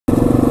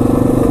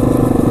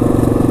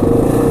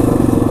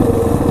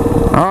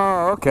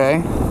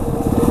Okay.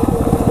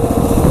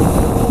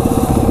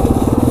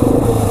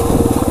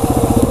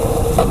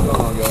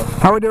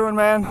 How we doing,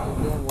 man?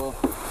 Doing well.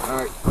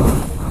 Alright.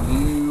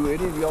 Do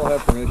any of y'all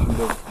have permission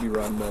to be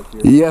riding back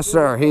here? Yes,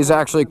 sir. He's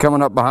actually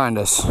coming up behind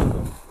us.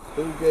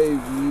 Who gave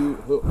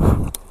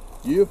you...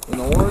 You in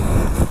the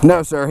orange?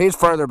 No, sir. He's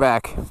further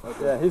back.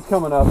 Okay. Yeah, he's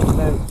coming up. His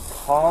name's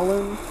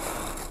Colin.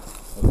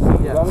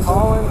 Yeah,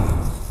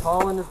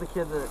 Colin is the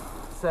kid that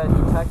said he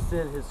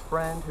texted his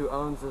friend who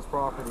owns this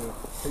property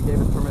who gave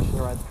us permission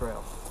to ride the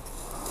trail.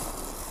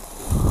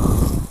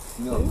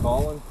 You know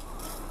Colin?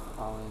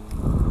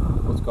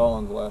 What's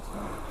Colin's last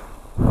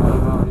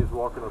name? He's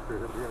walking up here.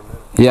 He'll be here in a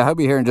minute. Yeah, he'll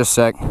be here in just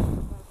a sec.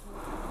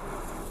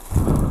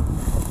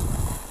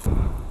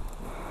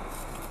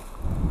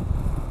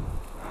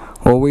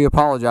 Well, we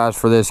apologize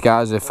for this,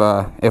 guys,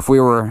 if we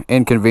were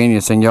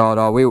inconveniencing y'all at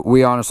all.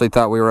 We honestly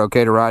thought we were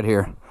okay to ride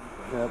here.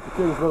 Yeah, the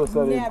kid was really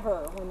said never,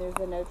 when there's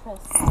a no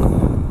trespassing,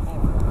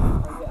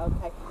 ever. Are you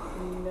okay?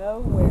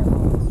 Nowhere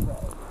on this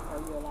road are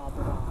you allowed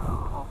to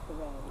ride off the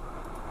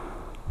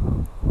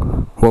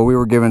road. Well, we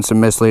were given some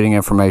misleading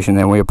information,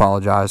 and we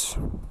apologize.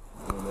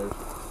 We're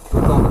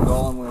talking to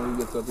Colin when he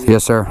gets up here.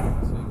 Yes, sir. See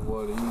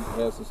what he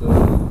has to say.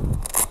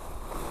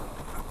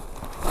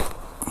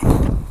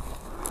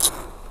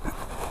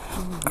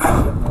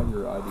 Have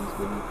your IDs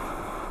with you?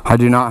 I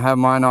do not have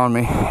mine on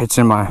me. It's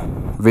in my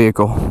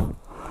vehicle.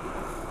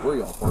 Where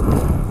y'all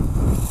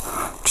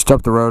parked? Just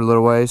up the road a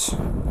little ways.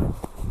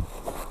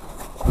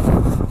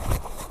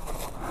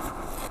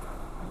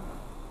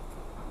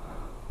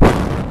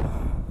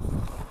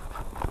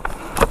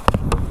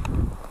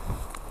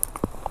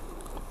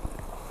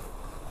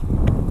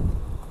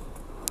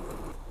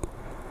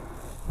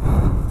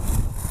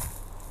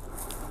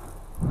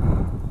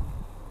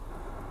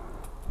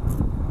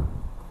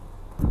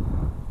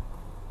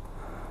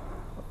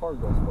 How far is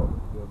y'all supposed to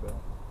go back?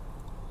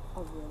 A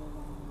really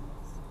long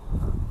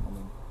I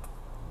mean,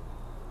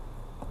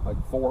 like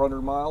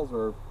 400 miles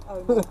or ways.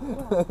 Oh,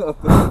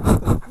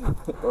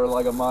 no. or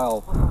like a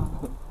mile?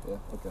 Yeah,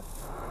 okay.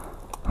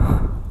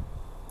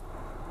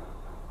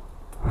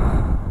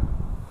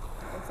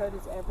 And so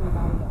does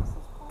everybody else's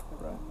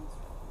property. Right.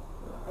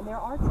 And there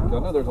are trails. I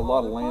know there's a lot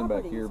of on the land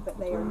back properties, here but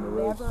they are between the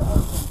roads. never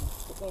open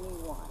to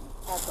anyone,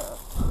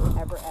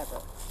 ever,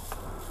 ever.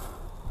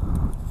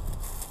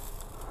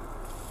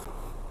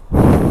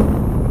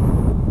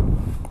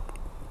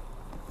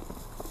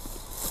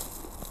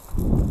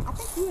 I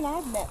think you and I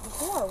have met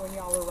before when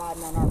y'all were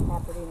riding on our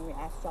property and we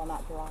asked y'all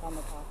not to ride on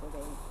the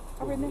property.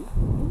 I remember.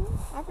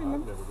 I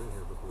remember. I've never been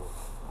here before.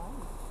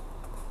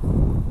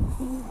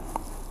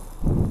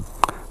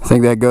 I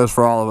think that goes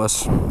for all of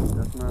us.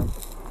 Yes, ma'am.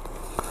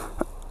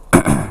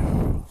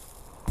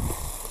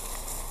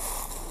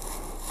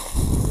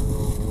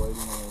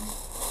 Waiting on.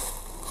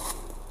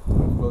 I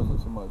suppose that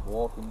somebody's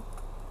walking.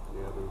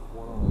 Yeah, there's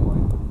one on the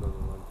lane that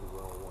doesn't run too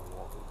well, one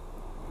walking.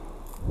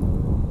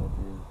 Up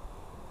here.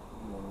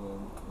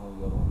 One of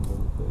the other ones said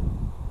that they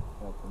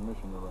have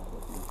permission to ride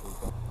up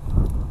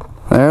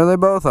here. There they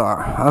both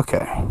are.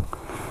 Okay.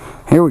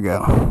 Here we go.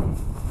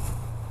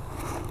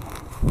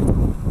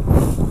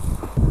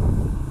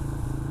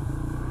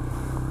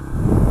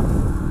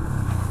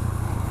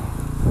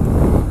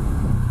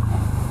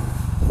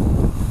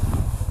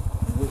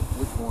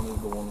 Which one is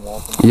the one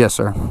walking? Yes,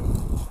 sir.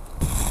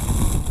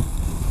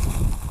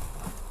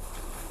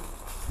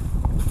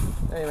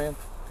 Hey, man.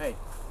 Hey.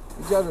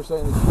 You guys are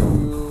saying that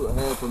you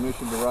had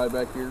permission to ride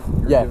back here?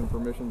 You're Yeah. given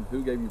permission?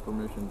 Who gave you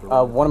permission to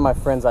ride? One of my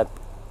friends,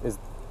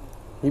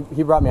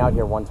 he brought me out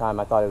here one time.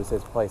 I thought it was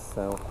his place,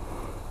 so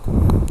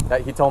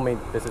he told me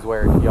this is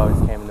where he always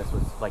came and this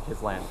was like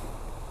his land.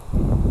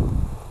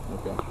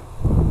 Okay.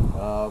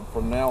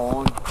 From now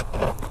on,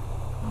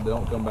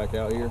 don't come back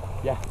out here.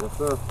 Yeah. Yes,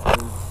 sir.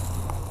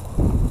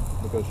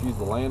 Because she's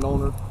the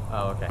landowner,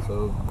 Oh, okay.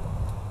 so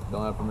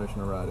don't have permission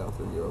to ride out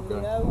through here,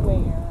 okay?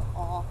 Nowhere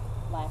off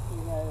Lassie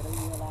Road are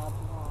you allowed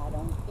to ride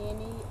on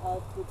any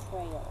of the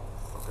trails.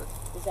 Okay.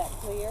 Is that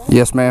clear?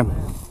 Yes, ma'am.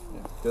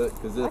 Yeah.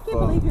 Because I if, can't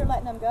believe you're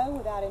letting them go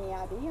without any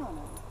ID on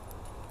them.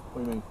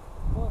 what do you mean?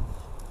 Well,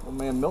 Well,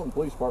 man, Milton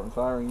Police Department's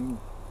hiring. You can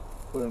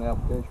put in an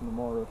application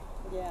tomorrow.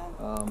 yeah.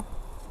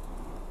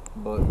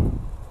 But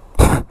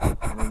I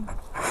mean,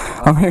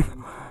 I mean,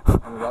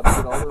 I'm about to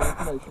get all their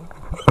information.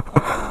 I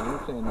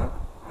understand that.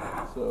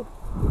 So if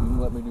you can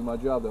let me do my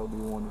job, that would be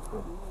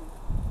wonderful.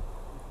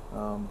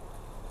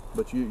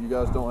 But you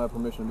guys don't have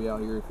permission to be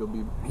out here. If you'll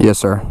be yes,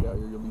 sir. out here,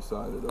 you'll be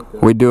cited. Okay.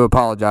 We do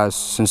apologize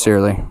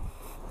sincerely.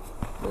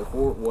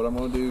 Therefore, what I'm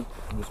going to do,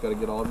 I'm just got to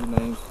get all of your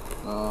names,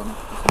 just the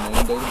name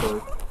and date of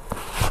birth,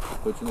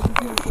 put you in the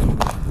computer system,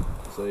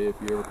 say if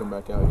you ever come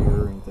back out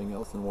here or anything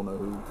else, and we'll know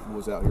who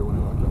was out here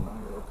whenever I came out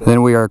here. Okay.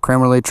 Then we are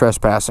criminally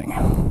trespassing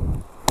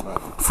Right.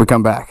 if we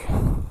come back.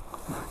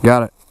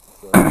 Got it.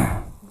 So, you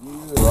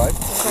right?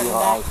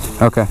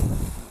 Okay.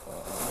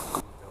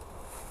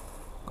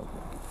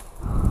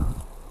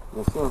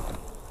 Yes, sir.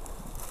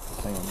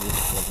 Hang on, just a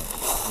second.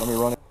 Let me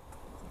run it.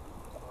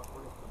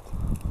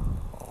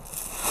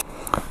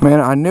 Man,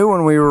 I knew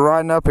when we were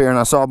riding up here and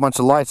I saw a bunch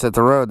of lights at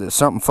the road that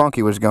something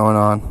funky was going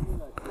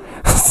on.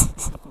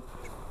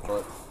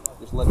 But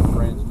just let your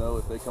friends know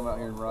if they come out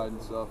here and ride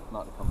and stuff,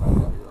 not to come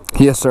back out here.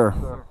 Okay? Yes, sir.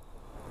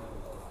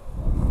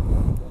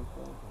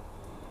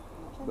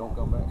 Don't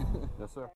come back. Yes, sir.